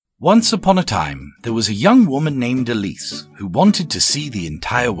Once upon a time, there was a young woman named Elyse who wanted to see the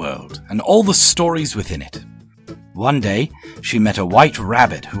entire world and all the stories within it. One day, she met a white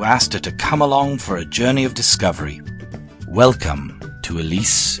rabbit who asked her to come along for a journey of discovery. Welcome to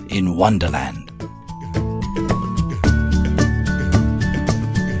Elyse in Wonderland.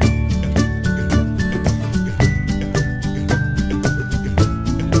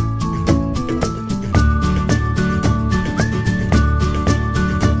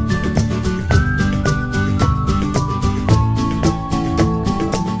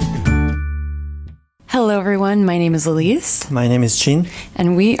 Hello everyone, my name is Elyse. My name is Jin.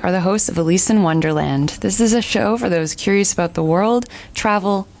 And we are the hosts of Elyse in Wonderland. This is a show for those curious about the world,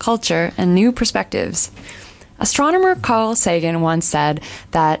 travel, culture, and new perspectives. Astronomer Carl Sagan once said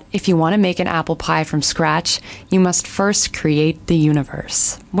that if you want to make an apple pie from scratch, you must first create the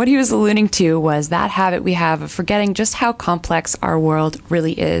universe. What he was alluding to was that habit we have of forgetting just how complex our world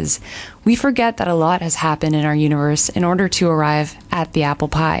really is. We forget that a lot has happened in our universe in order to arrive at the apple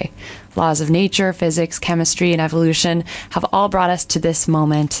pie. Laws of nature, physics, chemistry, and evolution have all brought us to this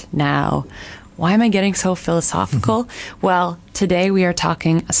moment now. Why am I getting so philosophical? Well, today we are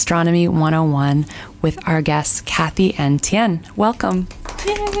talking Astronomy 101 with our guests, Kathy and Tien. Welcome.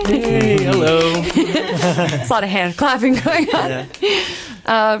 Hey, hello. There's a lot of hand clapping going on.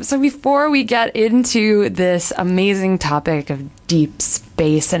 Yeah. So before we get into this amazing topic of deep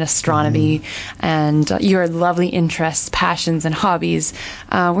space and astronomy and your lovely interests, passions, and hobbies,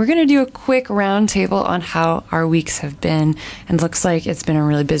 we're going to do a quick roundtable on how our weeks have been. And looks like it's been a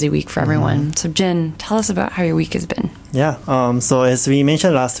really busy week for everyone. So Jin, tell us about how your week has been. Yeah, so as we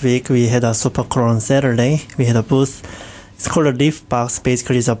mentioned last week, we had a super cool on Saturday. We had a booth. It's called a leaf box.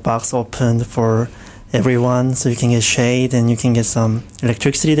 Basically, it's a box opened for everyone, so you can get shade and you can get some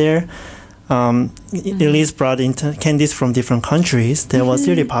electricity there. Elyse brought in candies from different countries. That was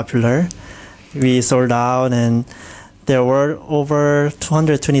really popular. We sold out, and there were over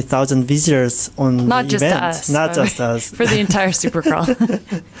 220,000 visitors on Not the just event. us. Not just us. For the entire Supercrawl.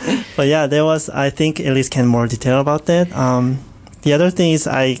 But yeah, there was, I think Elyse can more detail about that. The other thing is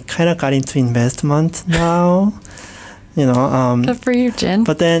I kind of got into investment now. Good for you, Jin.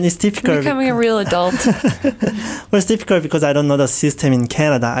 But then it's difficult. You're becoming a real adult. Well, it's difficult because I don't know the system in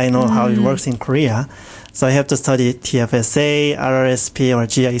Canada. I know how it works in Korea. So I have to study TFSA, RRSP, or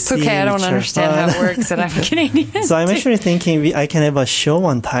GIC. It's okay, I don't understand how it works, and I'm Canadian. So I'm actually thinking I can have a show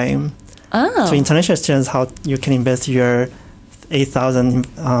one time. Oh. So international students, how you can invest your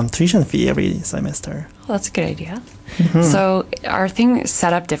 8,000 tuition fee every semester. Well, that's a good idea. So are things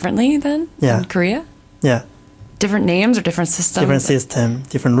set up differently then in Korea? Yeah. Different names or different systems? Different system,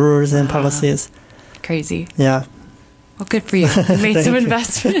 different rules and policies. Crazy. Yeah. Well, good for you. You made some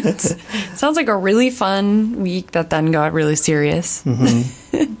investments. Sounds like a really fun week that then got really serious.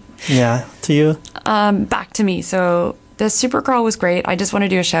 Yeah. To you? Back to me. So the Supercrawl was great. I just want to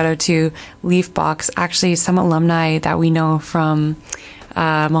do a shout out to Leafbox. Actually, some alumni that we know from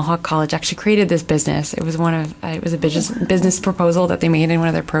Mohawk College actually created this business. It was a business proposal that they made in one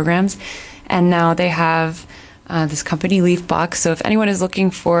of their programs, and now they have this company, Leafbox. So if anyone is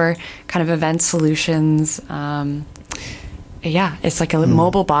looking for kind of event solutions, it's like a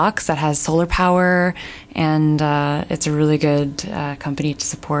mobile box that has solar power, and it's a really good company to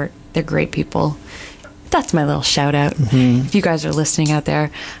support. They're great people. That's my little shout out. If you guys are listening out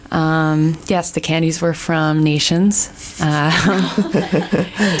there. Yes, the candies were from Nations.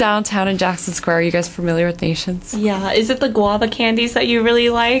 Downtown in Jackson Square. Are you guys familiar with Nations? Yeah, is it the guava candies that you really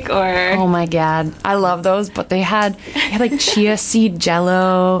like, or? Oh my God, I love those. But they had like chia seed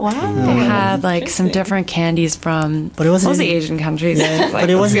jello. Wow. They had like some different candies from mostly Asian countries. Yeah, like, but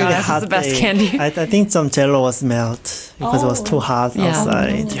it wasn't really honest, hot. It's the best candy. I think some jello was melt because it was too hot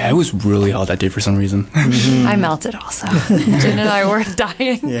outside. Yeah, it was really hot that day for some reason. I melted also. Jin and I were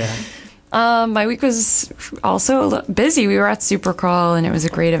dying. Yeah. My week was also busy. We were at Supercrawl, and it was a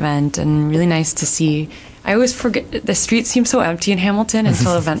great event and really nice to see. I always forget, the streets seem so empty in Hamilton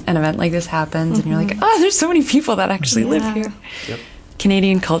until an event like this happens, and you're like, oh, there's so many people that actually live here. Yep.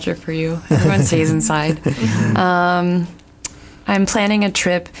 Canadian culture for you. Everyone stays inside. I'm planning a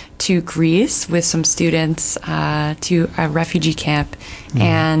trip to Greece with some students to a refugee camp,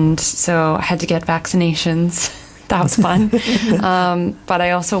 and so I had to get vaccinations. That was fun. But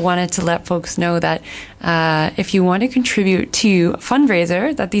I also wanted to let folks know that if you want to contribute to a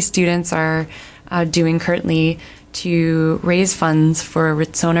fundraiser that these students are doing currently to raise funds for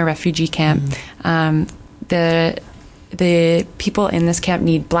Ritsona refugee camp, the the people in this camp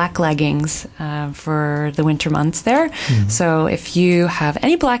need black leggings for the winter months there. So if you have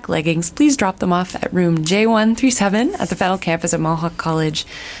any black leggings, please drop them off at room J137 at the Fennel campus at Mohawk College.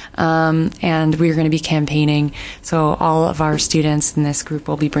 And we're going to be campaigning. So all of our students in this group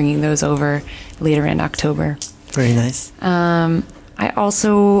will be bringing those over later in October. Very nice. I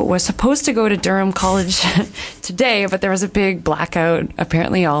also was supposed to go to Durham College today, but there was a big blackout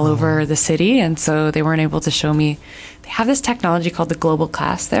apparently all over the city, and so they weren't able to show me. They have this technology called the Global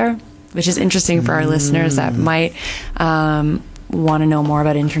Class there, which is interesting for our listeners that might want to know more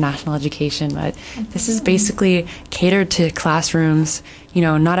about international education. But this is basically catered to classrooms. You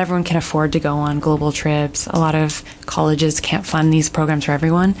know, not everyone can afford to go on global trips. A lot of colleges can't fund these programs for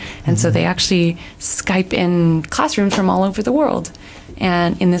everyone. And so they actually Skype in classrooms from all over the world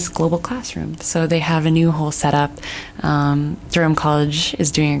and in this global classroom. So they have a new whole setup. Durham College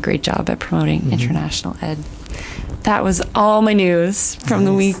is doing a great job at promoting international ed. That was all my news from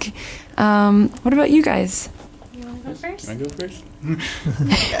the week. What about you guys? Go first? Can I go first?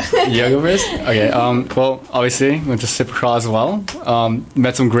 You go first? Okay. Well, obviously, went to Cyprocrawl as well.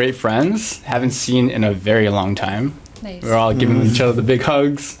 Met some great friends. Haven't seen in a very long time. Nice. We're all giving each other the big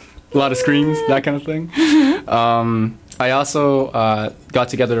hugs, a lot of screams, that kind of thing. I also got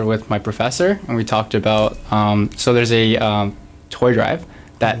together with my professor, and we talked about. So there's a toy drive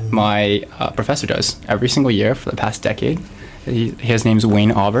that my professor does every single year for the past decade. His name's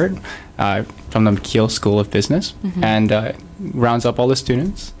Wayne Aubert from the McKeel School of Business, and rounds up all the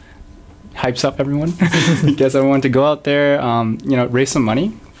students, hypes up everyone, gets everyone to go out there, raise some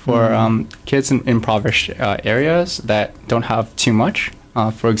money for kids in impoverished areas that don't have too much.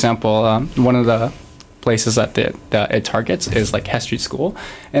 For example, one of the places that it targets is like Hess Street School,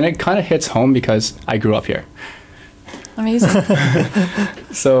 and it kind of hits home because I grew up here. Amazing.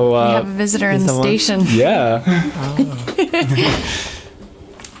 So we have a visitor in the station. Yeah.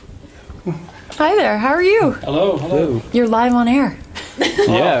 Hi there. How are you? Hello. You're live on air.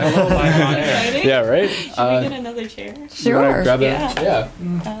 Yeah. Hello, live on air. Exciting. Yeah. Right. Should we get another chair? You wanna Sure. grab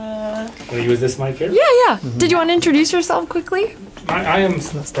Yeah. Will you use this mic here? Yeah. Did you want to introduce yourself quickly? I am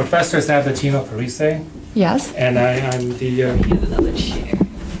Professor Sabatino Parise, Yes. and I'm the Use another chair.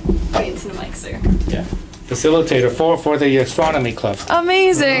 Wait, it's the mic, sir. facilitator for the Astronomy Club.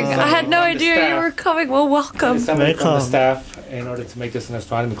 Amazing. I had no on the idea you staff. were coming. Well, welcome. Somebody from the Welcome. staff in order to make this an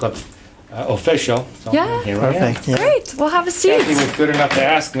Astronomy Club official. So Yeah. here I am. Perfect. Yeah. Great. We'll have a Kathy seat. was good enough to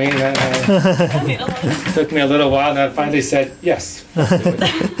ask me. And it took me a little while, and I finally said yes.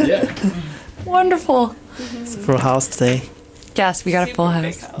 Yeah. Wonderful. For house today. Yes, we got a full Super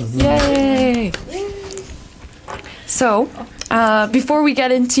house. big Yay! So, before we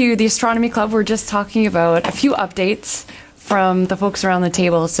get into the Astronomy Club, we're just talking about a few updates from the folks around the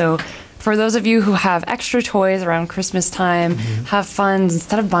table. So, for those of you who have extra toys around Christmas time, have funds,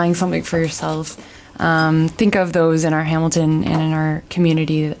 instead of buying something for yourself, think of those in our Hamilton and in our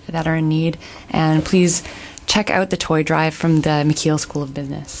community that are in need. And please check out the toy drive from the McKeel School of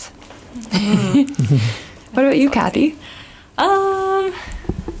Business. What about you, Kathy?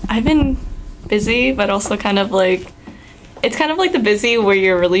 I've been busy, but also kind of like, it's kind of like the busy where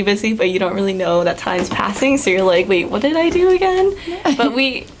you're really busy, but you don't really know that time's passing. So you're like, wait, what did I do again? But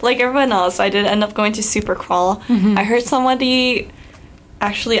we, like everyone else, I did end up going to Super Crawl. I heard somebody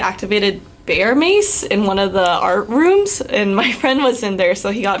actually activated bear mace in one of the art rooms, and my friend was in there,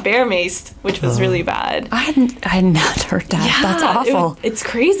 so he got bear maced, which was really bad. I had not heard that. That's awful. It's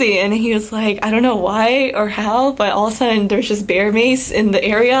crazy. And he was like, I don't know why or how, but all of a sudden there's just bear mace in the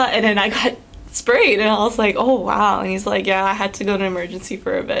area, and then I got sprayed, and I was like, oh wow. And he's like, yeah, I had to go to emergency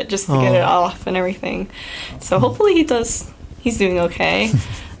for a bit just to get it off and everything. So hopefully he's doing okay.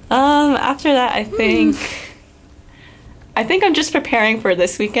 After that, I think I'm just preparing for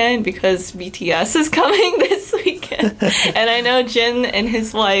this weekend because BTS is coming this weekend. And I know Jin and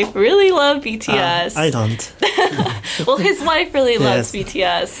his wife really love BTS. I don't. Well, his wife really loves Yes.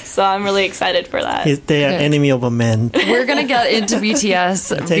 BTS, so I'm really excited for that. They are Okay. enemy of a man. We're gonna get into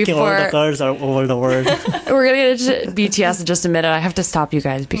BTS Taking all the before girls are over the world. we're gonna get into BTS in just a minute. I have to stop you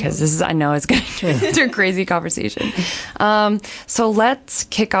guys because I know it's gonna turn into a crazy conversation. So let's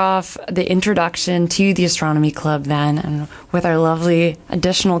kick off the introduction to the Astronomy Club then, and with our lovely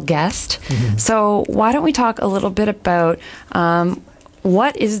additional guest. So why don't we talk a little bit about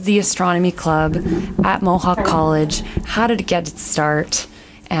what is the Astronomy Club at Mohawk College? How did it get its start?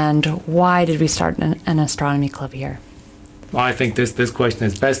 And why did we start an astronomy club here? Well, I think this question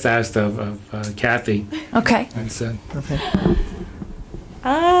is best asked of Kathy. Okay. It's,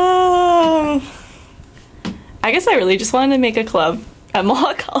 I guess I really just wanted to make a club at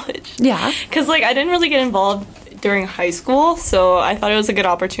Mohawk College. Yeah. Because, like, I didn't really get involved during high school, so I thought it was a good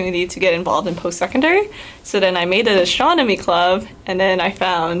opportunity to get involved in post-secondary. So then I made an astronomy club, and then I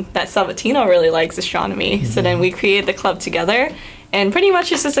found that Sabatino really likes astronomy. So then we created the club together, and pretty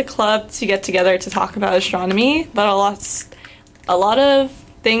much it's just a club to get together to talk about astronomy. But a lot of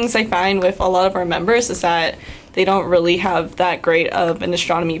things I find with a lot of our members is that they don't really have that great of an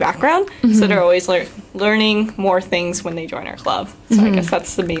astronomy background, so they're always learning more things when they join our club. So I guess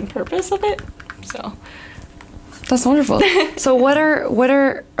that's the main purpose of it. So that's wonderful. So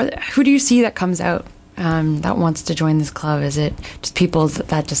who do you see that comes out that wants to join this club? Is it just people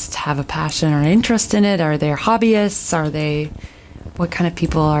that just have a passion or an interest in it? Are they hobbyists? What kind of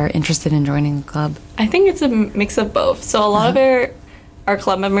people are interested in joining the club? I think it's a mix of both. So a lot of our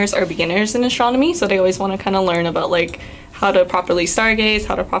club members are beginners in astronomy, so they always want to kind of learn about how to properly stargaze,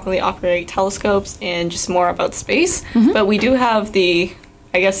 how to properly operate telescopes, and just more about space. But we do have the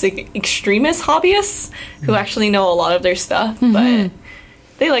extremist hobbyists who actually know a lot of their stuff, but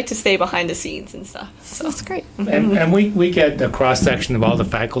they like to stay behind the scenes and stuff. So that's great. And we get a cross-section of all the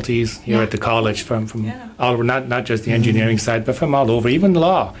faculties here at the college from all over, not just the engineering side, but from all over, even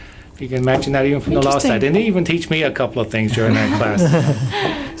law. You can imagine that, even from the law side. And they even teach me a couple of things during that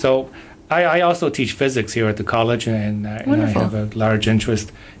class. So I also teach physics here at the college, and I have a large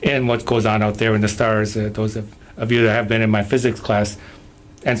interest in what goes on out there in the stars, those of you that have been in my physics class.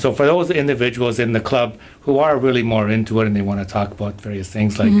 And so for those individuals in the club who are really more into it and they want to talk about various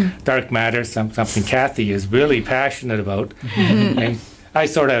things like dark matter, something Kathy is really passionate about, and I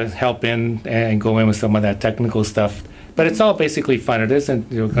sort of help in and go in with some of that technical stuff. But it's all basically fun. It isn't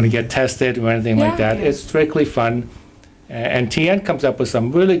going to get tested or anything like that. It's strictly fun. And Tien comes up with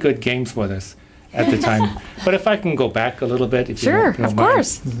some really good games with us at the time. But if I can go back a little bit, if you don't of mind.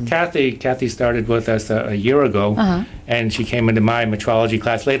 course. Kathy started with us a year ago, and she came into my metrology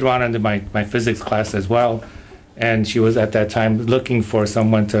class, later on into my physics class as well. And she was at that time looking for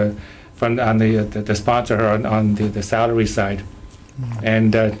someone to sponsor her on the salary side.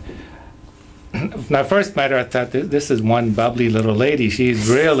 And when I first met her, I thought this is one bubbly little lady. She's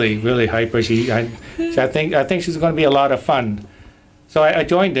really, really hyper. I think she's going to be a lot of fun. So I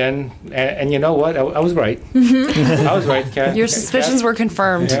joined in, and you know what? I was right. I was right, Kat. Your suspicions were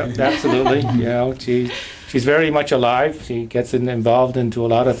confirmed. Yeah, absolutely. She's very much alive. She gets involved into a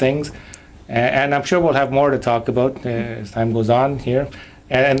lot of things, and I'm sure we'll have more to talk about as time goes on here.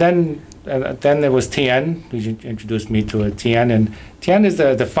 And then there was Tien, who introduced me to Tien, and Tien is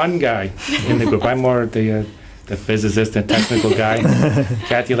the fun guy in the group. I'm more the physicist and technical guy.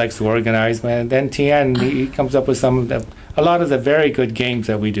 Kathy likes to organize, man. And then Tien, he comes up with a lot of the very good games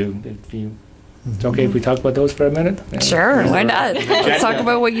that we do. It's okay if we talk about those for a minute? Sure, why not? Let's talk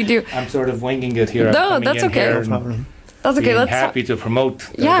about what you do. I'm sort of winging it here. No, that's okay. No problem. That's okay. I'm happy to promote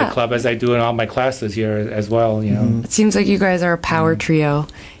the club as I do in all my classes here as well. It seems like you guys are a power trio.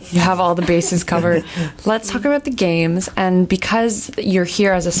 You have all the bases covered. Let's talk about the games. And because you're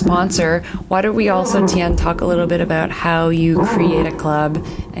here as a sponsor, why don't we also, Tien, talk a little bit about how you create a club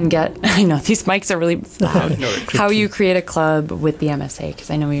and get, I know these mics are really loud, how you create a club with the MSA, because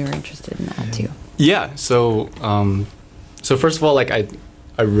I know you were interested in that too. Yeah, so first of all, I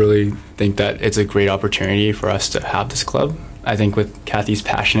really think that it's a great opportunity for us to have this club. I think with Kathy's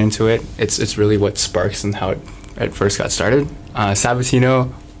passion into it, it's really what sparks and how it first got started.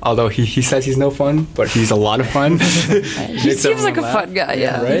 Sabatino, although he says he's no fun, but he's a lot of fun. He seems like a fun guy,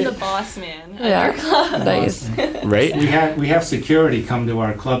 yeah. Right? He's the boss man. Nice. Right? We have security come to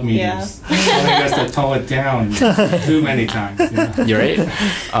our club meetings. Telling us to tone it down too many times. You're right.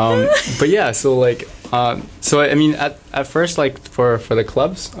 But yeah, so I mean, at first, for the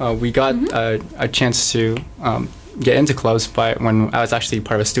clubs, we got a chance to get into clubs when I was actually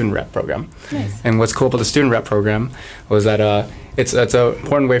part of a student rep program. Nice. And what's cool about the student rep program was that it's an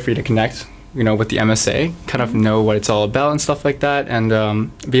important way for you to connect, with the MSA, kind of know what it's all about and stuff like that, and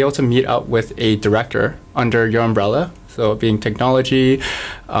be able to meet up with a director under your umbrella. So being technology,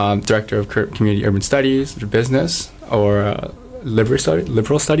 director of community urban studies, or business, or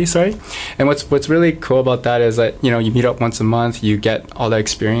liberal studies, sorry. And what's really cool about that is that you meet up once a month, you get all that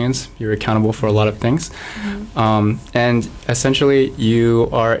experience, you're accountable for a lot of things, and essentially you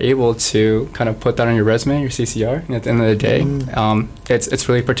are able to kind of put that on your resume, your CCR, and at the end of the day, it's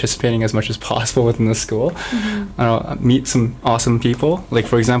really participating as much as possible within the school. Meet some awesome people. Like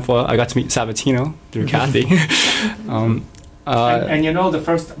for example, I got to meet Sabatino through Kathy. And the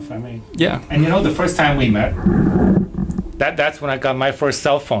first, if I may. Yeah. And the first time we met, that's when I got my first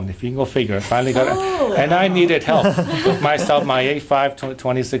cell phone. If you can go figure, I finally got it. And I needed help with my A5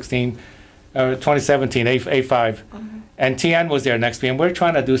 2017, A5. And Tien was there next to me, and we're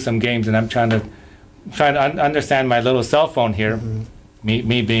trying to do some games, and I'm trying to trying to understand my little cell phone here.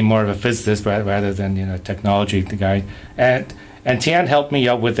 Me being more of a physicist rather than technology guy, and Tien helped me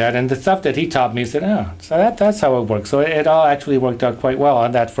out with that, and the stuff that he taught me, said, so that's how it works. So it all actually worked out quite well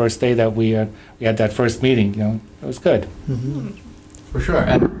on that first day that we had that first meeting. It was good. For sure.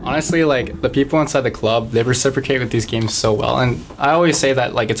 And honestly, like, the people inside the club, they reciprocate with these games so well. And I always say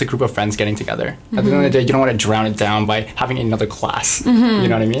that, like, it's a group of friends getting together. At the end of the day, you don't want to drown it down by having another class. You know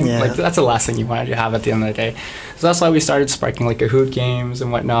what I mean? Yeah. Like, that's the last thing you want to have at the end of the day. So that's why we started sparking, like, Kahoot games and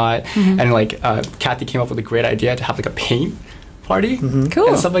whatnot. And, like, Kathy came up with a great idea to have, like, a paint party Cool.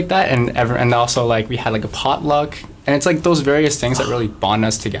 and stuff like that. And also, like, we had, like, a potluck. And it's like those various things that really bond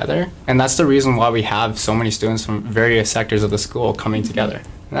us together. And that's the reason why we have so many students from various sectors of the school coming together.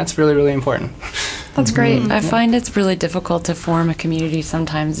 And that's really, really important. That's great. I find it's really difficult to form a community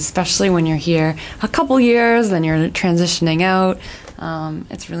sometimes, especially when you're here a couple years, then you're transitioning out.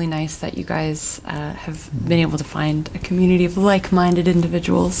 It's really nice that you guys have been able to find a community of like-minded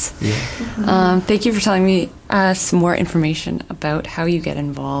individuals. Thank you for telling me some more information about how you get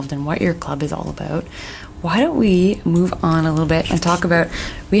involved and what your club is all about. Why don't we move on a little bit and talk about,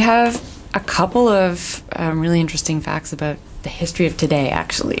 we have a couple of really interesting facts about the history of today,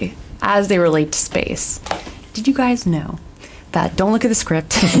 actually, as they relate to space. Did you guys know that, don't look at the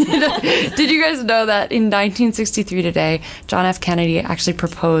script, did you guys know that in 1963 today, John F. Kennedy actually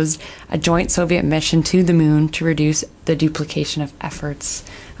proposed a joint Soviet mission to the moon to reduce the duplication of efforts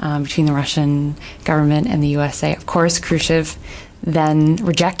between the Russian government and the USA? Of course, Khrushchev then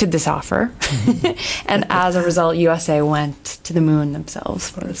rejected this offer, and as a result, USA went to the moon themselves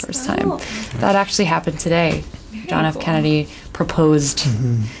for the first time. That actually happened today. John F. Kennedy proposed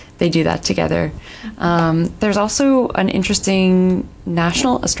they do that together. There's also an interesting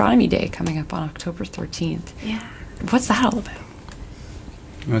National Astronomy Day coming up on October 13th. Yeah. What's that all about?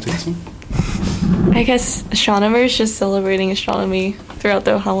 You want to take this one? I guess astronomers just celebrating astronomy throughout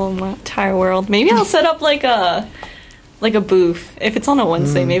the whole entire world. Maybe I'll set up like a booth. If it's on a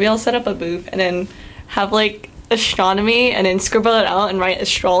Wednesday, maybe I'll set up a booth and then have like astronomy and then scribble it out and write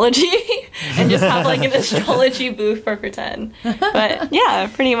astrology and just have like an astrology booth for pretend. But yeah,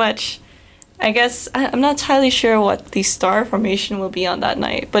 pretty much. I guess I'm not entirely sure what the star formation will be on that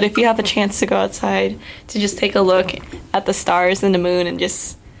night, but if you have a chance to go outside to just take a look at the stars and the moon and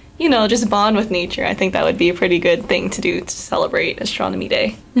just, just bond with nature, I think that would be a pretty good thing to do to celebrate Astronomy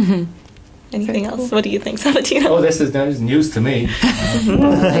Day. Anything else? What do you think, Sabatino? Oh, this is news to me.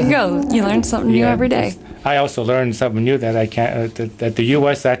 There you go. You learn something new every day. I also learned something new that I can't. That the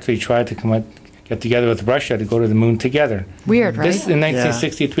U.S. actually tried to get together with Russia to go to the moon together. Weird, right? This in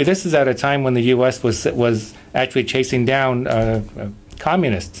 1963. This is at a time when the U.S. was actually chasing down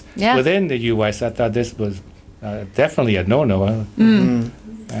communists within the U.S. I thought this was definitely a no-no.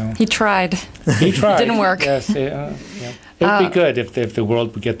 He tried. He tried. Didn't work. Yes. It would be good if the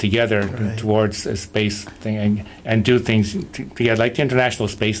world would get together towards a space thing and do things together, like the International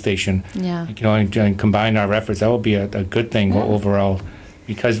Space Station. Yeah. And combine our efforts. That would be a good thing overall,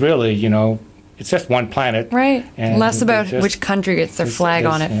 because really, it's just one planet. Right. And less about which country gets their flag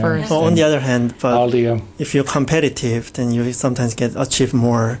on it first. Well, on the other hand, but if you're competitive, then you sometimes achieve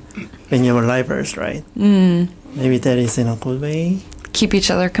more when you're rivals, right? Maybe that is in a good way. Keep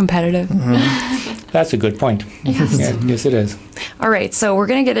each other competitive. That's a good point. Yes. Yes, it is. All right, so we're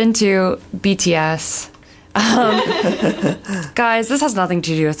going to get into BTS. Guys, this has nothing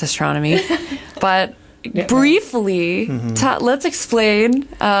to do with astronomy, but briefly, let's explain.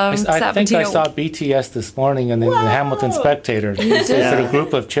 I think I saw BTS this morning in the Hamilton Spectator. It's a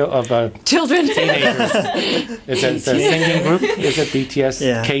group of children, teenagers. It's a singing group. Is it BTS?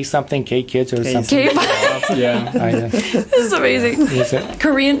 Yeah. K something, K Kids or something? Yeah. This is amazing. Is it?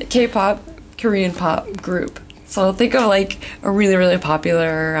 Korean pop group. So think of like a really, really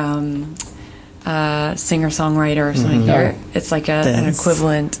popular singer-songwriter or something here. It's like an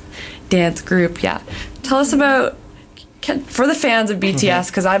equivalent dance group. Yeah. Tell us about, for the fans of BTS,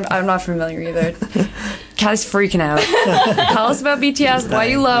 because I'm not familiar either. Kathy's freaking out. Tell us about BTS, why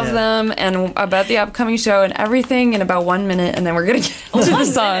you love them, and about the upcoming show and everything in about 1 minute, and then we're going to get to the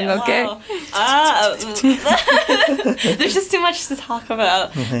song, okay? Wow. There's just too much to talk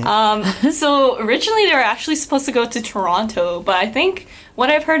about. So originally they were actually supposed to go to Toronto, but I think what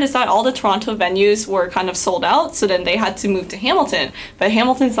I've heard is that all the Toronto venues were kind of sold out, so then they had to move to Hamilton. But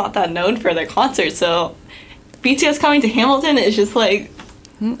Hamilton's not that known for their concerts, so BTS coming to Hamilton is just like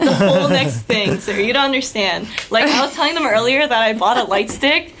the whole next thing, so you don't understand. Like, I was telling them earlier that I bought a light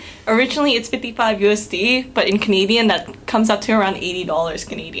stick originally it's 55 USD, but in Canadian that comes up to around $80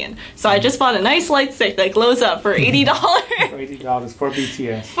 Canadian. So I just bought a nice light stick that glows up for $80. $80 for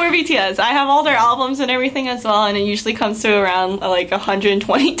BTS. For BTS. I have all their albums and everything as well, and it usually comes to around like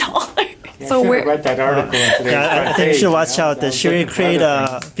 $120. Yeah, So I read that article in today's I think you should watch out. She will create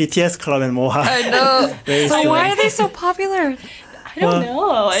a BTS club in Moha. I know. So why are they so popular? I don't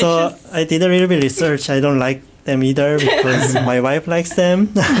know. It's So just... I did a little bit research. I don't like them either because my wife likes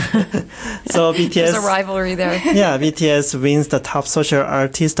them. So BTS. There's a rivalry there. Yeah, BTS wins the Top Social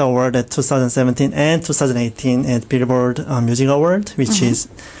Artist Award at 2017 and 2018 at Billboard Music Award, which is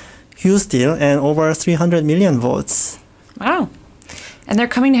huge deal, and over 300 million votes. Wow. And they're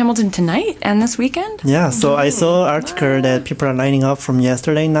coming to Hamilton tonight and this weekend? Yeah, so I saw an article that people are lining up from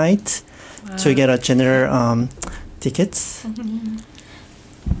yesterday night to get a general tickets.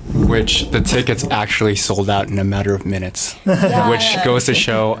 Which the tickets actually sold out in a matter of minutes, which goes to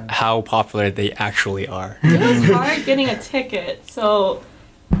show how popular they actually are. It was hard getting a ticket. So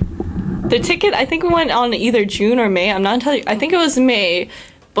the ticket, I think it went on either June or May. I'm not telling you. I think it was May.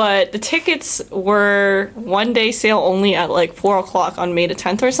 But the tickets were one-day sale only at like 4 o'clock on May the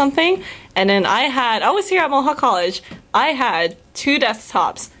 10th or something. And then I was here at Mohawk College. I had 2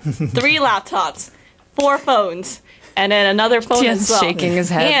 desktops, 3 laptops, 4 phones, and then another phone Tien's as well. shaking his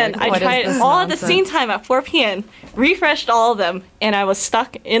head. And like, I what is tried this all at the nonsense? same time at 4 p.m., refreshed all of them, and I was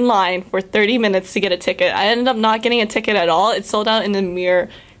stuck in line for 30 minutes to get a ticket. I ended up not getting a ticket at all. It sold out in a mere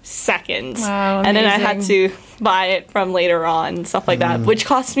seconds. Wow, and then I had amazing. to buy it from later on and stuff like that, which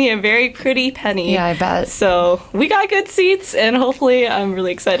cost me a very pretty penny. Yeah, I bet. So we got good seats, and hopefully I'm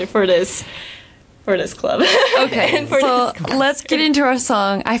really excited for this club. Okay, And for so this let's get into our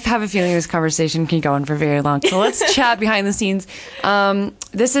song. I have a feeling this conversation can go on for very long, so let's chat behind the scenes.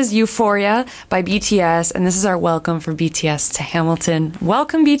 This is Euphoria by BTS, and this is our welcome for BTS to Hamilton.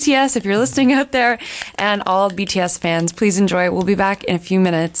 Welcome, BTS, if you're listening out there, and all BTS fans, please enjoy it. We'll be back in a few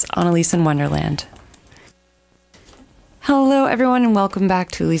minutes on Elyse in Wonderland. Hello, everyone, and welcome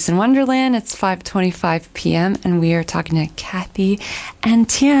back to Elyse in Wonderland. It's 5:25 p.m., and we are talking to Kathy and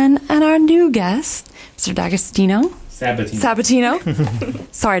Tien and our new guest, Mr. D'Agostino. Sabatino.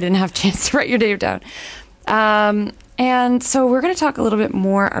 Sorry, I didn't have a chance to write your name down. And so we're going to talk a little bit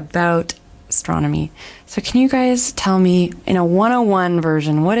more about astronomy. So can you guys tell me, in a 101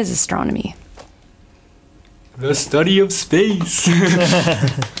 version, what is astronomy? The study of space.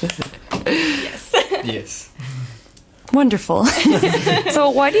 Yes. Yes. Wonderful. So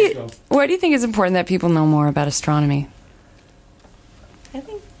why do you think it's important that people know more about astronomy?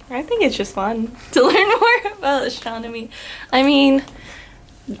 I think it's just fun to learn more about astronomy. I mean,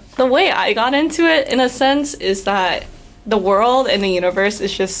 the way I got into it, in a sense, is that the world and the universe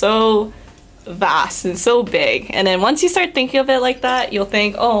is just so vast and so big. And then once you start thinking of it like that, you'll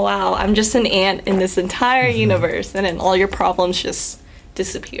think, oh, wow, I'm just an ant in this entire universe. And then all your problems just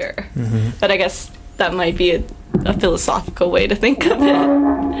disappear. But I guess that might be a philosophical way to think of it.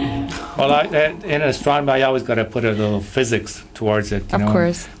 Well, in astronomy, I always got to put a little physics towards it. Of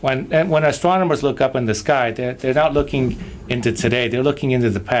course. When astronomers look up in the sky, they're not looking into today; they're looking into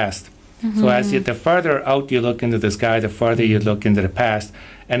the past. So the further out you look into the sky, the further you look into the past,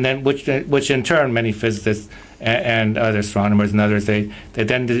 and then which in turn many physicists and other astronomers and others they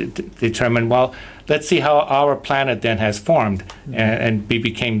then determine, well, let's see how our planet then has formed and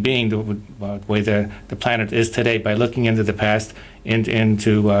became being the way the planet is today by looking into the past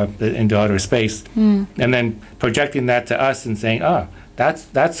into outer space, and then projecting that to us and saying,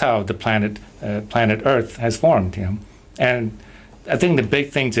 that's how the planet Earth has formed, and I think the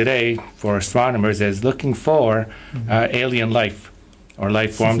big thing today for astronomers is looking for alien life or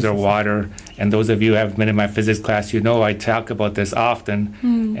life forms or water. And those of you who have been in my physics class, I talk about this often.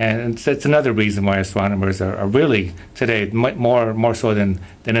 And it's another reason why astronomers are really today more so than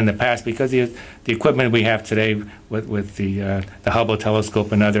in the past, because the equipment we have today with the Hubble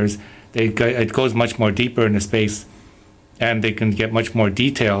telescope and others, it goes much more deeper into space. And they can get much more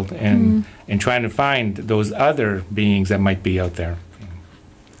detailed in trying to find those other beings that might be out there.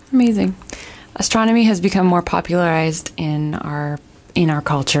 Amazing. Astronomy has become more popularized in our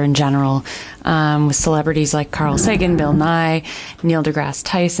culture in general, with celebrities like Carl Sagan, Bill Nye, Neil deGrasse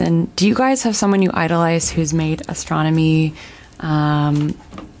Tyson. Do you guys have someone you idolize who's made astronomy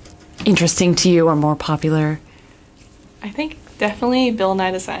interesting to you or more popular? I think definitely Bill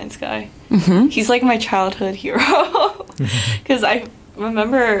Nye the Science Guy. He's like my childhood hero. Because I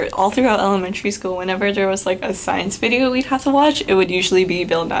remember all throughout elementary school, whenever there was like a science video we'd have to watch, it would usually be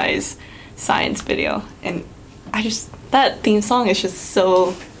Bill Nye's science video. And that theme song is just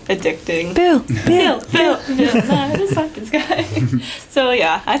so addicting. Bill. No, it's not this guy. So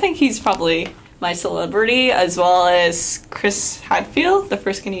yeah, I think he's probably my celebrity, as well as Chris Hadfield, the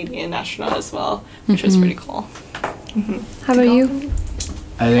first Canadian astronaut as well, which was pretty cool. How about you?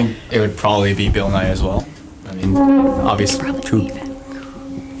 I think it would probably be Bill Nye as well. I mean, obviously,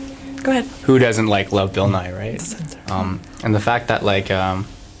 Go ahead. who doesn't love Bill Nye, right? And the fact that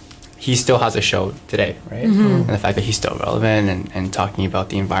he still has a show today, right? And the fact that he's still relevant and talking about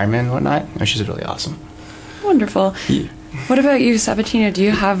the environment and whatnot, which is really awesome. Wonderful. Yeah. What about you, Sabatina? Do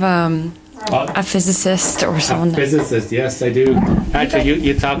you have a physicist or someone? Physicist, yes, I do. Actually,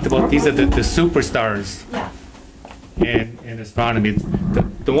 you talked about these are the superstars in astronomy.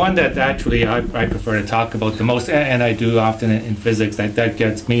 The one that actually I prefer to talk about the most, and I do often in physics, that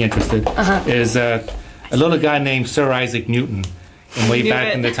gets me interested, is a little guy named Sir Isaac Newton, way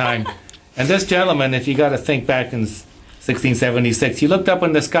back in the time. And this gentleman, if you got to think back in 1676, he looked up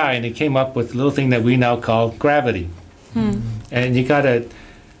in the sky and he came up with a little thing that we now call gravity. And you got to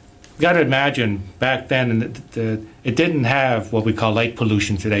imagine back then, it didn't have what we call light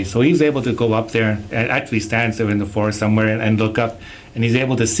pollution today. So he was able to go up there and actually stands there in the forest somewhere and look up, and he's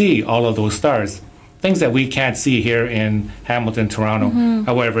able to see all of those stars, things that we can't see here in Hamilton, Toronto.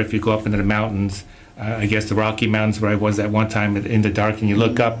 However, if you go up into the mountains, I guess the Rocky Mountains where I was at one time in the dark, and you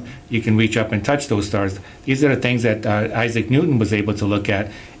look up, you can reach up and touch those stars. These are the things that Isaac Newton was able to look at.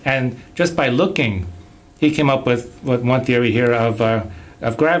 And just by looking, he came up with one theory here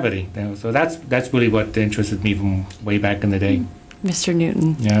of gravity. So that's really what interested me from way back in the day. Mr.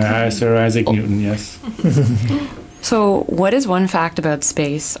 Newton. Yeah, Sir Isaac Newton, yes. So, what is one fact about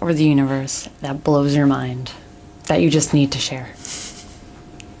space or the universe that blows your mind that you just need to share?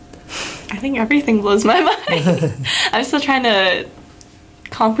 I think everything blows my mind. I'm still trying to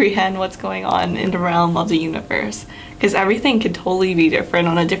comprehend what's going on in the realm of the universe, because everything could totally be different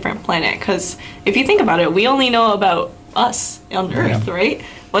on a different planet. Because if you think about it, we only know about us on Earth, right?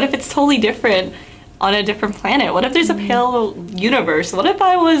 What if it's totally different on a different planet? What if there's a parallel universe? What if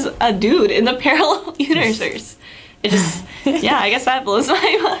I was a dude in the parallel universe? It just, I guess that blows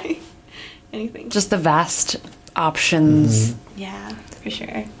my mind. Anything. Just the vast options. Yeah, for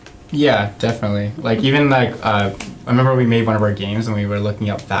sure. Yeah, definitely. I remember we made one of our games and we were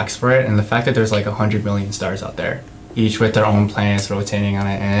looking up facts for it, and the fact that there's 100 million stars out there, each with their own planets rotating on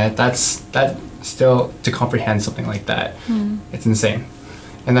it, and that's still, to comprehend something like that, it's insane.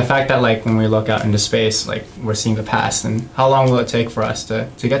 And the fact that when we look out into space, we're seeing the past, and how long will it take for us to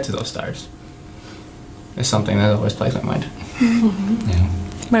get to those stars is something that always plays my mind. Yeah.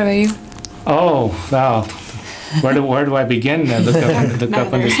 What about you? Oh, wow. Where do I begin? Look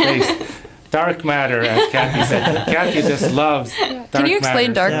up into space. Dark matter, as Kathy said. Kathy just loves dark matter. Can you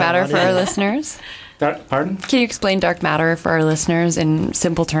explain dark matter for our listeners? Pardon? Can you explain dark matter for our listeners in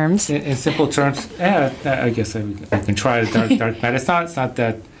simple terms? In simple terms, I guess I can try dark matter. It's not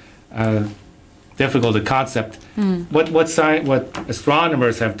that difficult a concept. What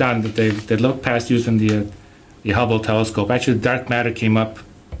astronomers have done, that they look past using the Hubble telescope. Actually, dark matter came up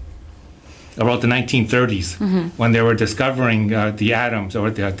about the 1930s when they were discovering the atoms, or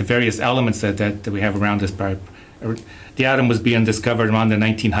the various elements that we have around us. The atom was being discovered around the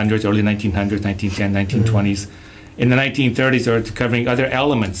 1900s, early 1900s, 1910, 1920s. In the 1930s, they were discovering other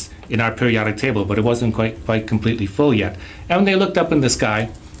elements in our periodic table, but it wasn't quite completely full yet. And when they looked up in the sky,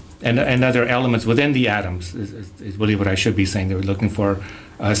 and other elements within the atoms is really what I should be saying. They were looking for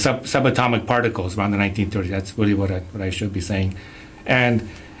subatomic particles around the 1930s. That's really what I should be saying. And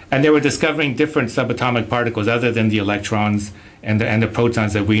they were discovering different subatomic particles other than the electrons and the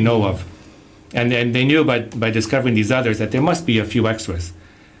protons that we know of. And they knew by discovering these others that there must be a few extras.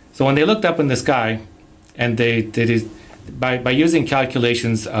 So when they looked up in the sky, and by using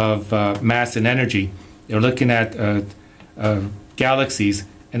calculations of mass and energy, they were looking at galaxies,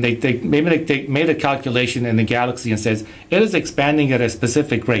 and they made a calculation in the galaxy and says it is expanding at a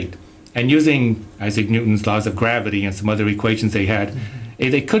specific rate. And using Isaac Newton's laws of gravity and some other equations they had,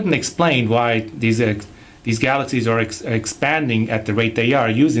 they couldn't explain why these galaxies are expanding at the rate they are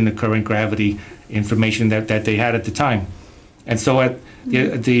using the current gravity information that they had at the time. And so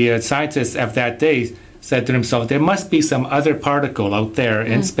the scientists of that day said to themselves, there must be some other particle out there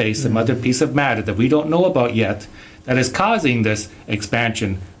in space, some other piece of matter that we don't know about yet, that is causing this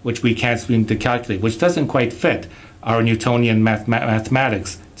expansion, which we can't seem to calculate, which doesn't quite fit our Newtonian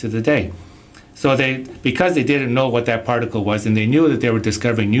mathematics to the day. So because they didn't know what that particle was, and they knew that they were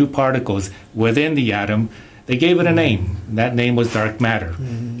discovering new particles within the atom, they gave it a name. And that name was dark matter.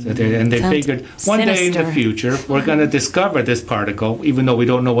 So they figured one day in the future, we're going to discover this particle, even though we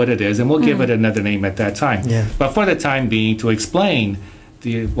don't know what it is, and we'll give it another name at that time. Yeah. But for the time being, to explain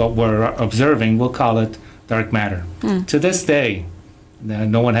what we're observing, we'll call it dark matter. To this day,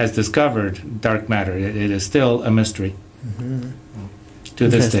 no one has discovered dark matter. It is still a mystery to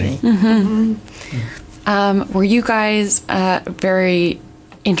this day. Were you guys very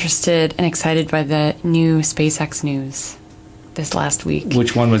interested and excited by the new SpaceX news this last week?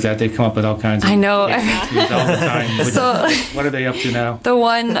 Which one was that? They've come up with all kinds of I know. news all the time. So, what are they up to now? The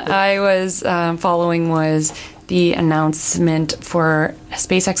one I was following was the announcement for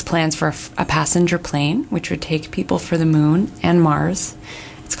SpaceX plans for a passenger plane, which would take people for the moon and Mars.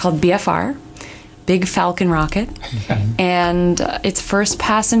 It's called BFR, Big Falcon Rocket. And its first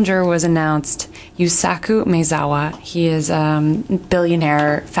passenger was announced, Yusaku Maezawa. He is a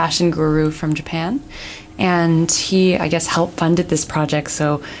billionaire fashion guru from Japan. And he, I guess, helped funded this project.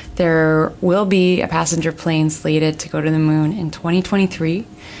 So there will be a passenger plane slated to go to the moon in 2023.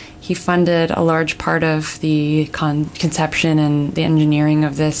 He funded a large part of the conception and the engineering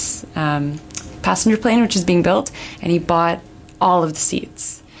of this passenger plane, which is being built, and he bought all of the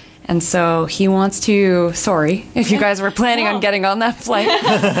seats. And so he wants to, sorry, if you guys were planning on getting on that flight.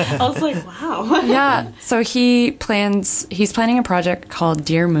 I was like, wow. Yeah, so he's planning a project called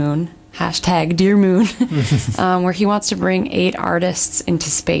Dear Moon, #Dear Moon, where he wants to bring 8 artists into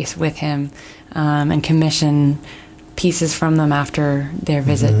space with him and commission pieces from them after their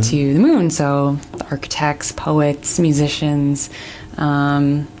visit to the moon. So architects, poets, musicians,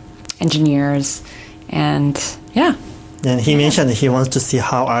 engineers, and yeah. And he mentioned he wants to see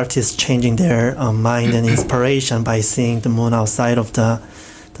how artists changing their mind and inspiration by seeing the moon outside of the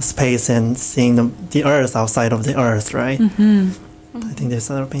space and seeing the Earth outside of the Earth, right? I think that's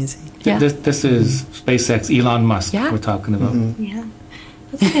amazing. Yeah. This is SpaceX Elon Musk we're talking about. Yeah.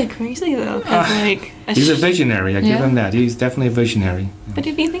 That's a bit crazy though, 'cause, like he's a visionary. I give him that. He's definitely a visionary. But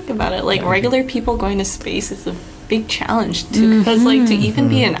if you think about it, like regular people going to space is a big challenge too, because like to even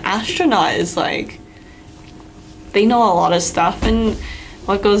be an astronaut is like they know a lot of stuff and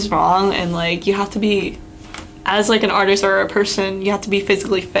what goes wrong, and like you have to be, as like an artist or a person, you have to be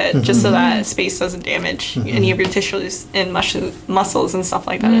physically fit just so that space doesn't damage any of your tissues and muscles and stuff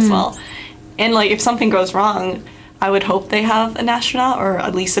like that as well. And like if something goes wrong, I would hope they have an astronaut or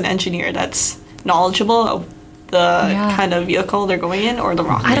at least an engineer that's knowledgeable of the kind of vehicle they're going in or the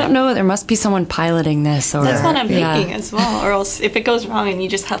rocket. I don't know. There must be someone piloting this. Or, that's what I'm thinking as well. Or else if it goes wrong and you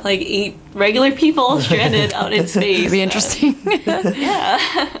just have like 8 regular people stranded out in space. It'd be interesting.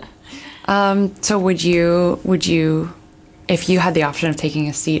 So would you, if you had the option of taking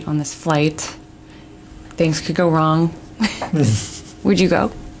a seat on this flight, things could go wrong, would you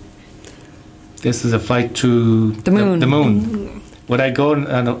go? This is a flight to the moon. The moon. Would I go?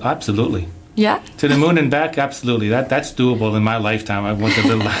 No, absolutely. Yeah. To the moon and back, absolutely. That's doable in my lifetime. I want the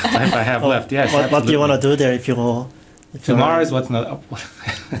little life I have left. Yes. What do you want to do there if you go? To Mars, what's not?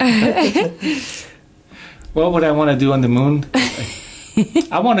 What would I want to do on the moon?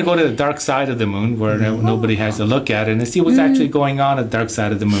 I want to go to the dark side of the moon where nobody has to look at it and see what's actually going on at the dark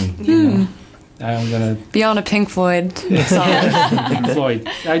side of the moon. You know? I'm gonna be on a Pink Floyd song. Pink Floyd.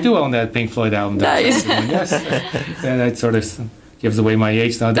 I do own that Pink Floyd album. Nice. Yes, and that sort of gives away my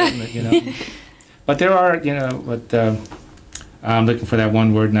age now, doesn't it? You know. But there are, I'm looking for that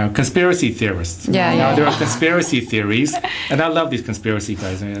one word now. Conspiracy theorists. Now there are conspiracy theories, and I love these conspiracy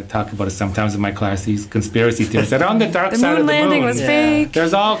guys. I mean, I talk about it sometimes in my class. These conspiracy theories that are on the dark side of the moon. The moon landing was fake.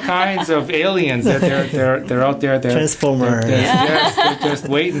 There's all kinds of aliens that they're out there. Transformers. They're just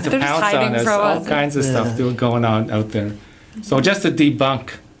waiting to pounce on us. All kinds of stuff going on out there. So just to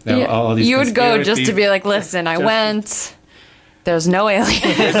debunk all these. You would go just to be like, listen, I went. There's no alien.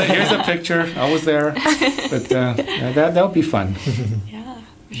 Here's a picture. I was there. But that would be fun. Yeah,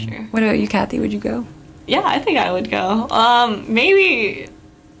 for sure. What about you, Kathy? Would you go? Yeah, I think I would go. Maybe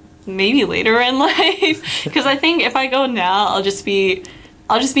later in life, because I think if I go now, I'll just be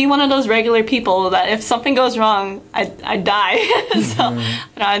one of those regular people that if something goes wrong, I die. So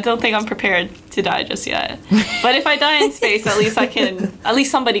I don't think I'm prepared to die just yet. But if I die in space, at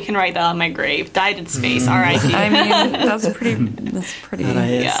least somebody can write that on my grave. Died in space, R.I.P. I mean, that's pretty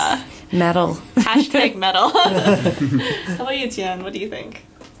metal. #metal. How about you, Tien? What do you think?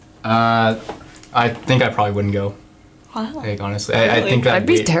 I think I probably wouldn't go. Wow. Like, honestly, I think I'd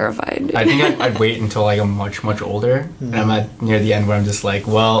be terrified. I think I'd wait until like I'm much older, and I'm near the end where I'm just like,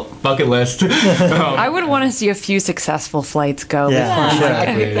 well, bucket list. I would want to see a few successful flights go.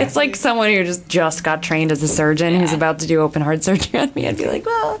 Exactly. It's like someone who just got trained as a surgeon who's about to do open heart surgery on me. I'd be like,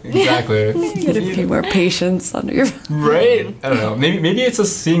 well, exactly. Get a few more patience under your. Right. I don't know. Maybe it's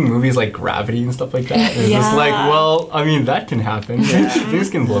just seeing movies like Gravity and stuff like that. It's just like, well, I mean, that can happen. Things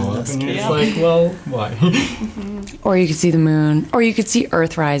can blow up, and you're just like, well, why? Or you could see the moon, or you could see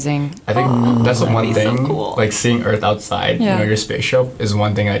Earth rising. I think that's the one thing, so cool. like seeing Earth outside, Yeah. your spaceship is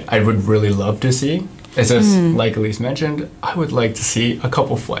one thing I would really love to see. It's just, like Elyse mentioned, I would like to see a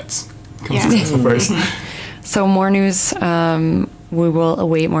couple flights. First. So more news. We will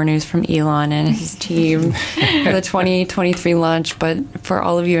await more news from Elon and his team for the 2023 launch. But for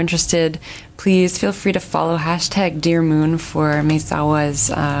all of you interested, please feel free to follow #DearMoon for Meisawa's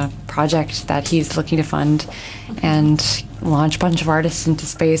project that he's looking to fund and launch a bunch of artists into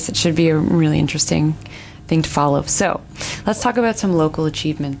space. It should be a really interesting thing to follow. So let's talk about some local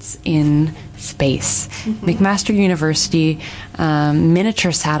achievements in space. McMaster University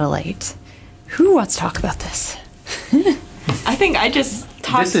miniature satellite. Who wants to talk about this? I think I just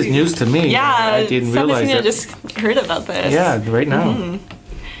talked This is news to me. Yeah, I didn't realize I it. just heard about this. Yeah, right now.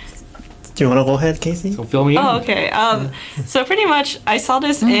 Do you want to go ahead, Casey? So fill me in. Oh, okay. So pretty much, I saw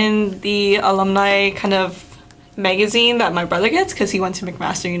this in the alumni kind of magazine that my brother gets because he went to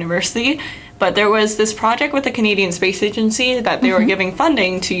McMaster University. But there was this project with the Canadian Space Agency that they were giving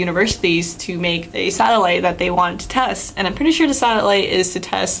funding to universities to make a satellite that they wanted to test. And I'm pretty sure the satellite is to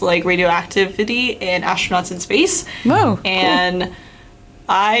test like radioactivity in astronauts in space. Whoa. And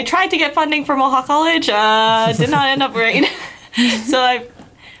I tried to get funding from Mohawk College. Did not end up right. So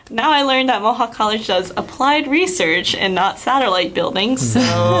now I learned that Mohawk College does applied research and not satellite building.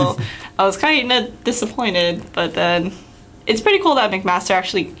 So I was kind of disappointed, but then it's pretty cool that McMaster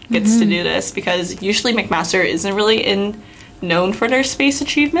actually gets to do this because usually McMaster isn't really known for their space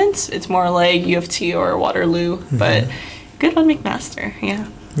achievements. It's more like U of T or Waterloo, but good on McMaster, yeah.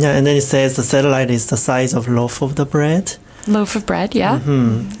 Yeah, and then it says the satellite is the size of loaf of the bread. Loaf of bread, yeah.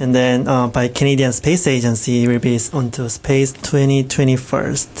 And then by Canadian Space Agency, it will be onto space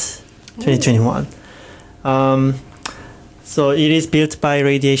 2021. So it is built by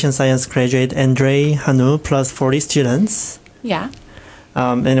radiation science graduate Andre Hanu plus 40 students. Yeah.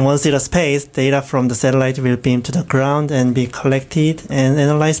 And once in space, data from the satellite will beam to the ground and be collected and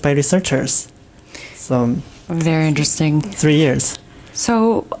analyzed by researchers. So Very interesting. 3 years.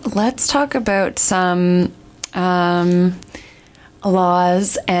 So let's talk about some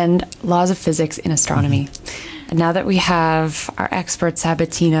laws of physics in astronomy. And now that we have our expert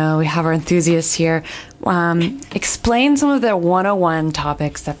Sabatino, we have our enthusiasts here, explain some of the 101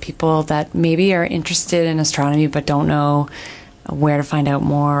 topics that people that maybe are interested in astronomy but don't know where to find out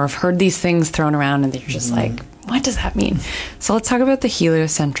more, or have heard these things thrown around and they're just like, what does that mean? So let's talk about the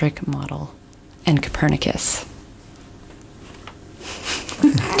heliocentric model and Copernicus.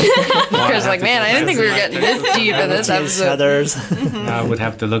 Chris like, man, I didn't think we were getting this deep in this episode. I would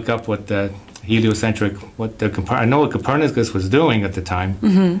have to look up what the heliocentric, I know what Copernicus was doing at the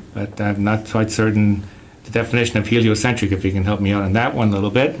time, but I'm not quite certain the definition of heliocentric. If you can help me out on that one a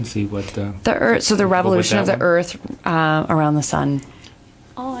little bit and see what the Earth. So the revolution of the Earth around the sun.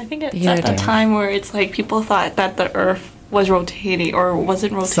 Oh, I think it's at the time where it's like people thought that the Earth was rotating or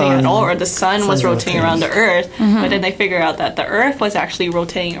wasn't rotating at all, or the sun was rotating around the Earth, but then they figured out that the Earth was actually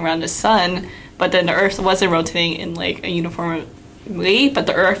rotating around the sun, but then the Earth wasn't rotating in like a uniform way, but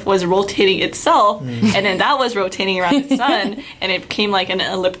the Earth was rotating itself, and then that was rotating around the sun, and it became like an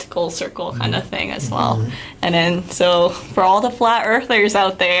elliptical circle kind of thing as well. And then, so for all the flat earthers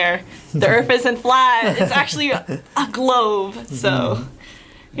out there, the Earth isn't flat, it's actually a globe. So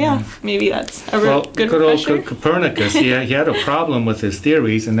yeah, maybe that's a real good refresher. Old Copernicus, he had a problem with his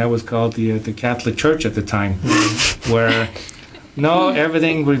theories, and that was called the Catholic Church at the time, where no,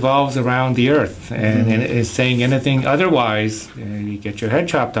 everything revolves around the Earth, and is saying anything otherwise, you get your head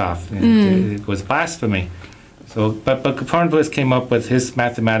chopped off. And it was blasphemy. So, but Copernicus came up with his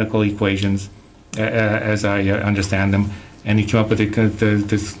mathematical equations, as I understand them, and he came up with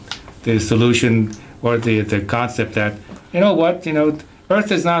the solution or the concept that Earth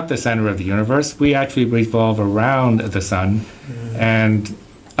is not the center of the universe. We actually revolve around the sun, and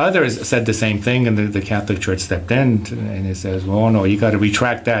others said the same thing, and the Catholic Church stepped in, and it says, "Well, no, you got to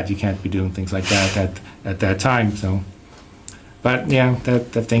retract that. You can't be doing things like that at that time." So, but yeah, I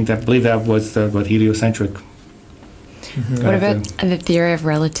believe that was what heliocentric. What about the theory of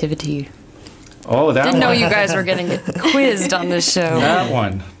relativity? Oh, that Didn't one. know you guys were going to get quizzed on this show. That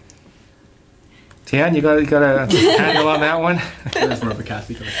one. Tien, you got a handle on that one? That's more of a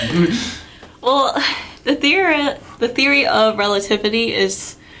Kathy question. Well, the theory of relativity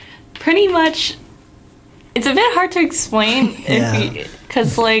is pretty much, it's a bit hard to explain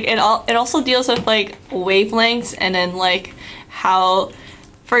because like it also deals with like wavelengths, and then like how,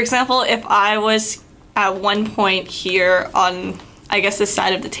 for example, if I was at one point here on, I guess, this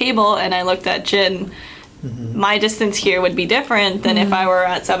side of the table, and I looked at Jin, my distance here would be different than if I were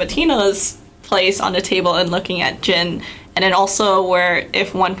at Sabatino's place on the table and looking at Jin. And then also where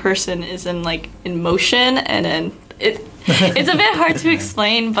if one person is in motion, and then it's a bit hard to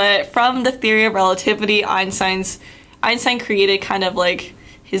explain, but from the theory of relativity, Einstein created kind of like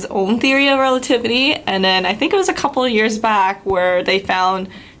his own theory of relativity. And then I think it was a couple of years back where they found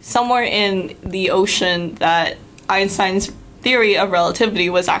somewhere in the ocean that Einstein's theory of relativity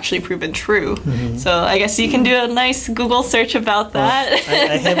was actually proven true. So I guess you can do a nice Google search about that.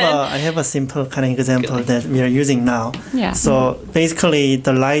 I have a simple kind of example that we are using now. Yeah. So basically,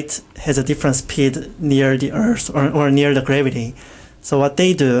 the light has a different speed near the Earth or near the gravity. So what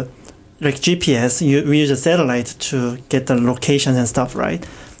they do, like GPS, we use a satellite to get the location and stuff, right?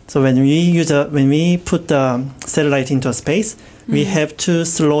 So when we put the satellite into space, we have to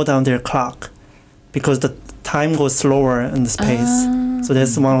slow down their clock because the time goes slower in space. So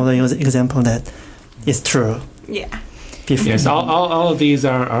that's one of the examples that is true. Yeah. Yes, all of these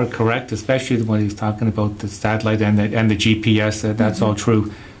are correct, especially when he's talking about the satellite and the GPS. That's all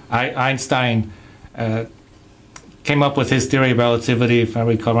true. Einstein came up with his theory of relativity, if I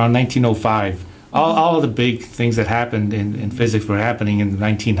recall, around 1905. All of the big things that happened in physics were happening in the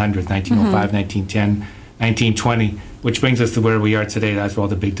 1900s, 1905, 1910, 1920, which brings us to where we are today. That's where all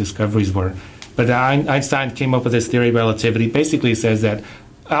the big discoveries were. But Einstein came up with this theory of relativity. Basically says that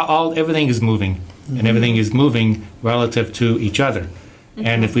everything is moving, and everything is moving relative to each other.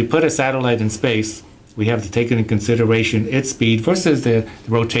 And if we put a satellite in space, we have to take into consideration its speed versus the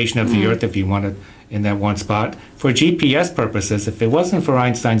rotation of the Earth if you want it in that one spot. For GPS purposes, if it wasn't for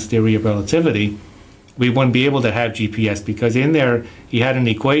Einstein's theory of relativity, we wouldn't be able to have GPS, because in there he had an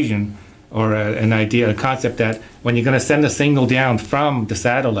equation or an idea, a concept that when you're going to send a signal down from the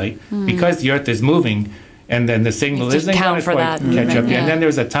satellite, because the Earth is moving, and then the signal isn't going to quite catch up. And then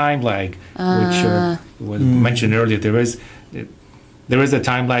there's a time lag, which was mentioned earlier. There is a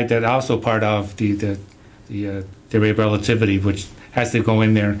time lag that also part of the theory of relativity, which has to go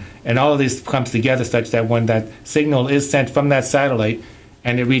in there. And all of this comes together such that when that signal is sent from that satellite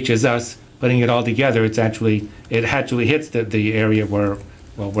and it reaches us, putting it all together, it actually hits the area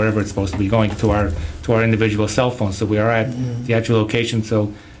wherever it's supposed to be going, to our individual cell phones. So we are at the actual location.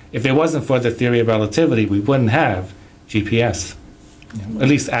 So if it wasn't for the theory of relativity, we wouldn't have GPS, at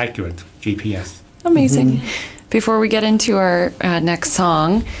least accurate GPS. Amazing. Before we get into our next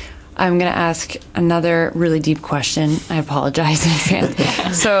song, I'm going to ask another really deep question. I apologize in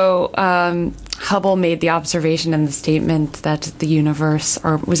advance. So Hubble made the observation and the statement that the universe,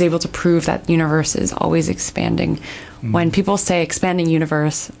 or was able to prove that the universe is always expanding. When people say expanding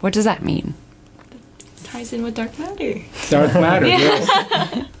universe, what does that mean? Ties in with dark matter. Dark matter,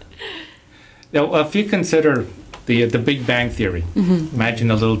 yes. Now, if you consider the Big Bang Theory,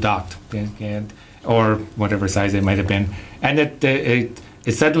 imagine a little dot, or whatever size it might have been, and it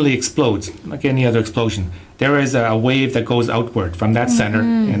suddenly explodes, like any other explosion. There is a wave that goes outward from that center,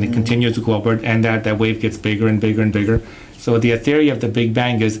 and it continues to go upward, and that wave gets bigger and bigger and bigger. So the theory of the Big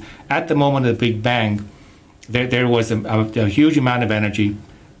Bang is, at the moment of the Big Bang, there was a huge amount of energy,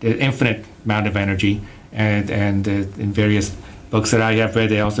 the infinite amount of energy, and in various books that I have read,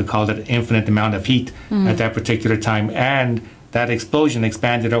 they also called it infinite amount of heat at that particular time, and that explosion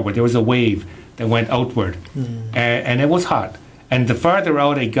expanded outward. There was a wave that went outward, and it was hot. And the farther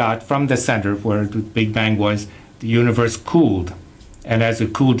out it got from the center where the Big Bang was, the universe cooled. And as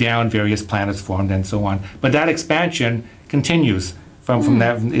it cooled down, various planets formed and so on. But that expansion continues from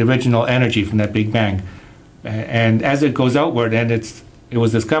that original energy from that Big Bang. And as it goes outward, and it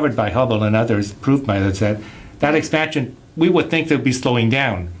was discovered by Hubble and others, proved by others, that expansion, we would think that would be slowing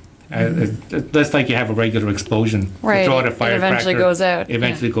down. That's like you have a regular explosion. Right, you throw out a firecracker, it eventually goes out. It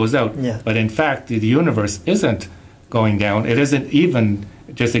eventually goes out. Yeah. But in fact, the universe isn't going down. It isn't even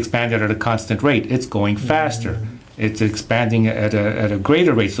just expanded at a constant rate. It's going faster. It's expanding at a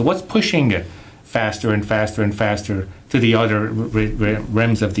greater rate. So what's pushing it faster and faster and faster to the other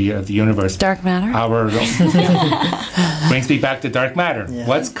rims of the universe? Dark matter? Brings me back to dark matter. Yeah.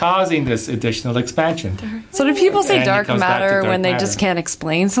 What's causing this additional expansion? So do people say dark matter when they just can't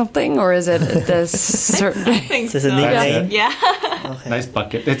explain something, or is it this certain... I think so. Is it nickname? Yeah. Okay. Nice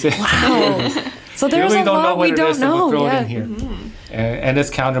bucket. It's it. Wow. So there's really a lot we don't know. Throw it in here. And its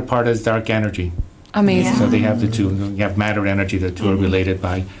counterpart is dark energy. Amazing. So they have the two. You have matter and energy. The two are related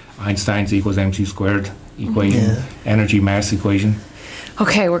by Einstein's equals mc squared equation, energy mass equation.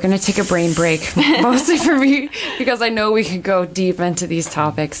 Okay, we're going to take a brain break, mostly for me, because I know we could go deep into these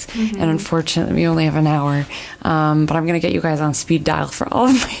topics, and unfortunately we only have an hour. But I'm going to get you guys on speed dial for all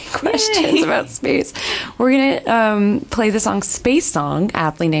of my questions about space. We're going to play the song Space Song,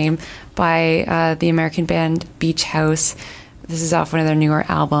 aptly named, by the American band Beach House. This is off one of their newer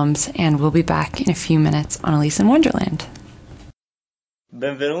albums, and we'll be back in a few minutes on Elyse in Wonderland.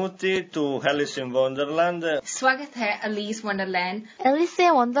 Benvenuti to Alice in Wonderland. 스와게테 Elyse Wonderland.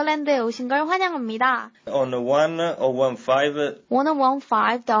 앨리스의 원더랜드에 오신 걸 환영합니다. On 1015.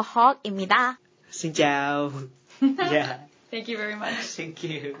 1015 The Hawk입니다. Xin chào. Yeah. Thank you very much. Thank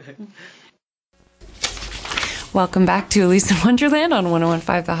you. Welcome back to Elyse in Wonderland on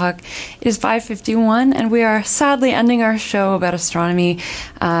 1015 The Hawk. It is 5:51, and we are sadly ending our show about astronomy.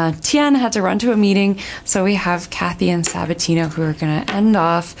 Tien had to run to a meeting, so we have Kathy and Sabatino who are going to end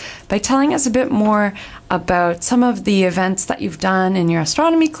off by telling us a bit more about some of the events that you've done in your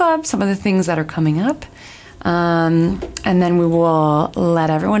astronomy club, some of the things that are coming up. And then we will let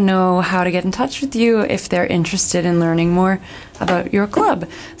everyone know how to get in touch with you if they're interested in learning more about your club.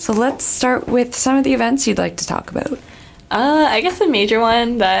 So let's start with some of the events you'd like to talk about. I guess the major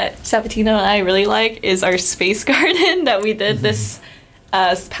one that Sabatino and I really like is our space garden that we did this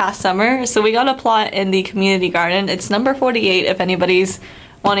past summer. So we got a plot in the community garden. It's number 48 if anybody's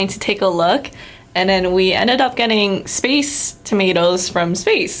wanting to take a look. And then we ended up getting space tomatoes from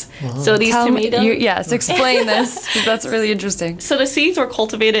space. So these tomatoes... Yes, explain this, because that's really interesting. So the seeds were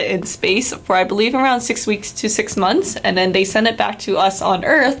cultivated in space for, I believe, around 6 weeks to 6 months. And then they send it back to us on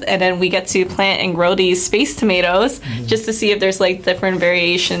Earth. And then we get to plant and grow these space tomatoes just to see if there's, like, different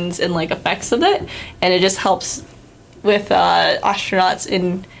variations and, like, effects of it. And it just helps with astronauts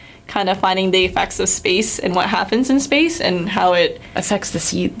in kind of finding the effects of space and what happens in space and how it affects the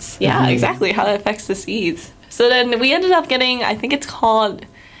seeds. Yeah, exactly, how it affects the seeds. So then we ended up getting, I think it's called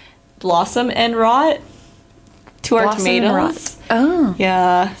blossom and rot to our tomatoes. Oh.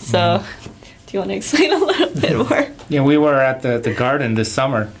 Yeah, so do you want to explain a little bit more? Yeah, we were at the garden this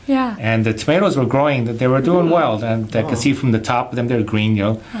summer. Yeah. And the tomatoes were growing. They were doing well. And I could see from the top of them, they were green,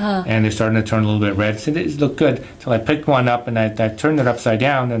 and they're starting to turn a little bit red. So it looked good. So I picked one up and I turned it upside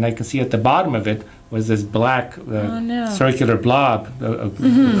down, and I could see at the bottom of it was this black circular blob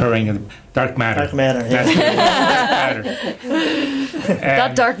occurring in dark matter. Dark matter, yeah. Dark matter.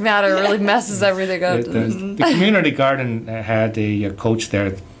 That dark matter really messes everything up. The community garden had a coach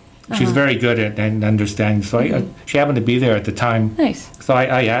there. She's very good at understanding. So she happened to be there at the time. Nice. So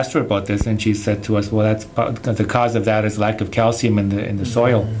I asked her about this, and she said to us, "Well, that's the cause of that is lack of calcium in the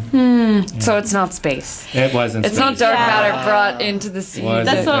soil." So it's not space. It wasn't. It's space. not dark matter brought into the seed.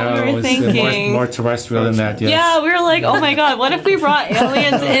 That's what we were thinking. More terrestrial than that. Yes. Yeah, we were like, "Oh my God, what if we brought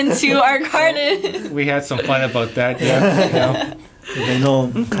aliens into our garden?" We had some fun about that. Yeah. They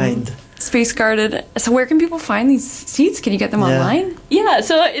know kind. Space Garden. So where can people find these seeds? Can you get them online? Yeah,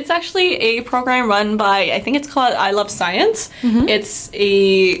 so it's actually a program run by, I think it's called I Love Science. It's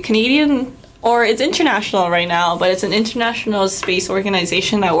a Canadian, or it's international right now, but it's an international space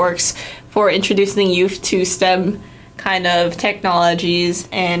organization that works for introducing youth to STEM kind of technologies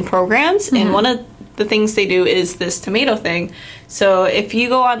and programs. And one of the things they do is this tomato thing. So if you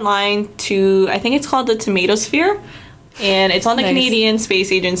go online to, I think it's called the Tomato Sphere, and it's on the Canadian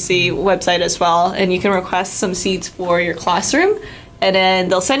Space Agency website as well. And you can request some seeds for your classroom. And then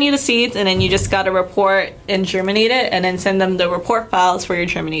they'll send you the seeds, and then you just got to report and germinate it, and then send them the report files for your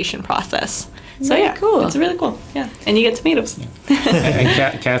germination process. So Very cool. It's really cool. Yeah, and you get tomatoes.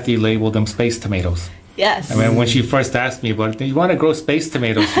 And Kathy labeled them space tomatoes. Yes. I mean, when she first asked me about it, "Do you want to grow space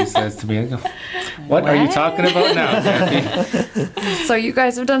tomatoes?" she says to me, I go, "What are you talking about now, Kathy?" So you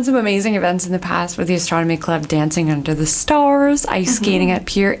guys have done some amazing events in the past with the Astronomy Club, dancing under the stars, ice skating at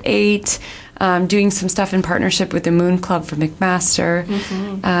Pier 8, doing some stuff in partnership with the Moon Club for McMaster.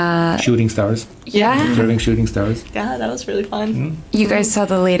 Shooting stars. Yeah. Observing shooting stars. Yeah, that was really fun. You guys saw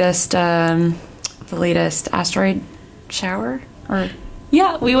the latest asteroid shower? Or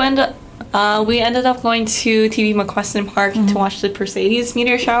Yeah, we ended up going to TV McQuestion Park to watch the Perseus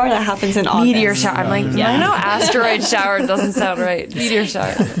meteor shower that happens in August. meteor shower. I'm like, I know asteroid shower doesn't sound right. Meteor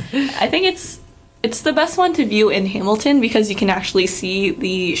shower. I think it's the best one to view in Hamilton because you can actually see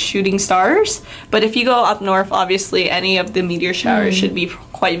the shooting stars. But if you go up north, obviously any of the meteor showers should be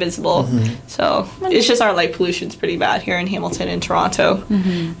quite visible. So it's just our light pollution's pretty bad here in Hamilton and Toronto.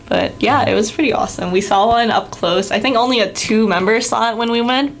 But yeah, it was pretty awesome. We saw one up close. I think only a 2 members saw it when we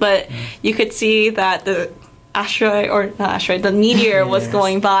went, but you could see that the the meteor was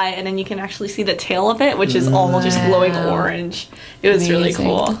going by, and then you can actually see the tail of it, which is all just glowing orange. It was really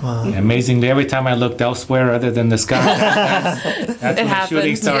cool. Wow. Yeah, amazingly, every time I looked elsewhere other than the sky, that's when the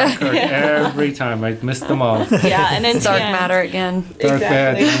shooting star occurred. Every time. I missed them all. Yeah, and then dark matter again. Dark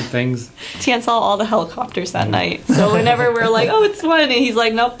matter things. Tien saw all the helicopters that night. So whenever we're like, "Oh, it's one," and he's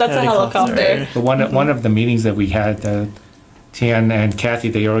like, "Nope, that's a helicopter." But one of the meetings that we had, Tien and Kathy,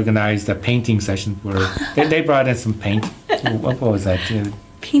 they organized a painting session where they brought in some paint. What was that?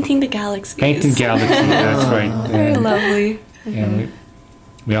 Painting the galaxies. Painting galaxies, that's right. Very lovely. And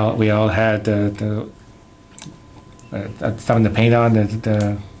we all had something to paint on,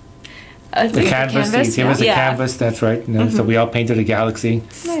 the canvas. It was a canvas, that's right. So we all painted a galaxy.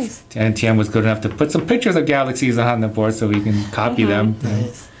 Nice. And Tien was good enough to put some pictures of galaxies on the board so we can copy them.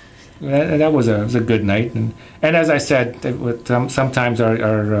 Nice. That was a good night. And as I said, sometimes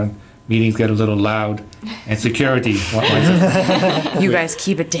our meetings get a little loud, and security. You guys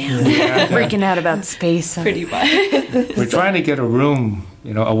keep it down. Freaking out about space. Pretty much. We're trying to get a room,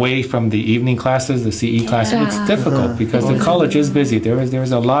 away from the evening classes, the CE classes. It's difficult because the college is busy. There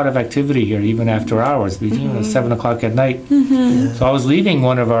is a lot of activity here, even after hours, 7 o'clock at night. So I was leaving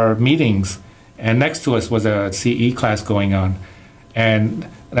one of our meetings, and next to us was a CE class going on, and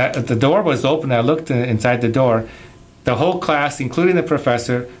the door was open. I looked inside the door. The whole class, including the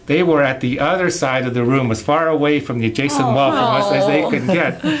professor, they were at the other side of the room, as far away from the adjacent wall from us as they could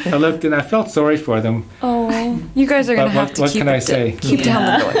get. I looked and I felt sorry for them. Oh, you guys are going to have to keep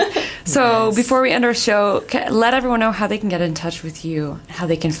down the going. So before we end our show, let everyone know how they can get in touch with you, how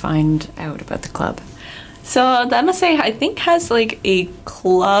they can find out about the club. So the MSA, I think, has like a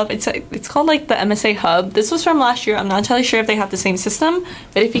club. It's called like the MSA Hub. This was from last year. I'm not entirely sure if they have the same system,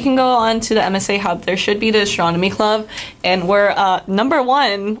 but if you can go on to the MSA Hub, there should be the Astronomy Club, and we're number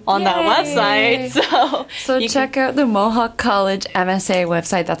 1 on that website. So check out the Mohawk College MSA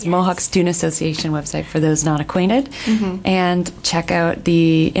website. That's Mohawk Student Association website for those not acquainted. And check out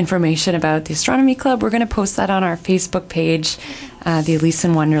the information about the Astronomy Club. We're going to post that on our Facebook page. The Elyse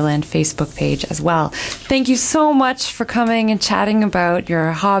in Wonderland Facebook page as well. Thank you so much for coming and chatting about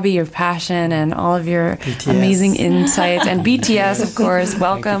your hobby, your passion, and all of your amazing insights. And BTS, of course.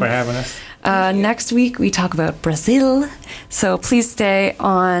 Welcome. Thank you for having us. Next week, we talk about Brazil. So please stay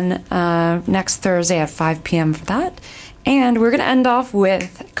on next Thursday at 5 p.m. for that. And we're going to end off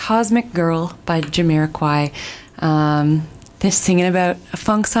with Cosmic Girl by Jamiroquai. They're singing about a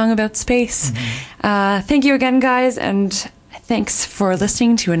funk song about space. Thank you again, guys, and thanks for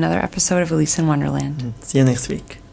listening to another episode of Elyse in Wonderland. See you next week.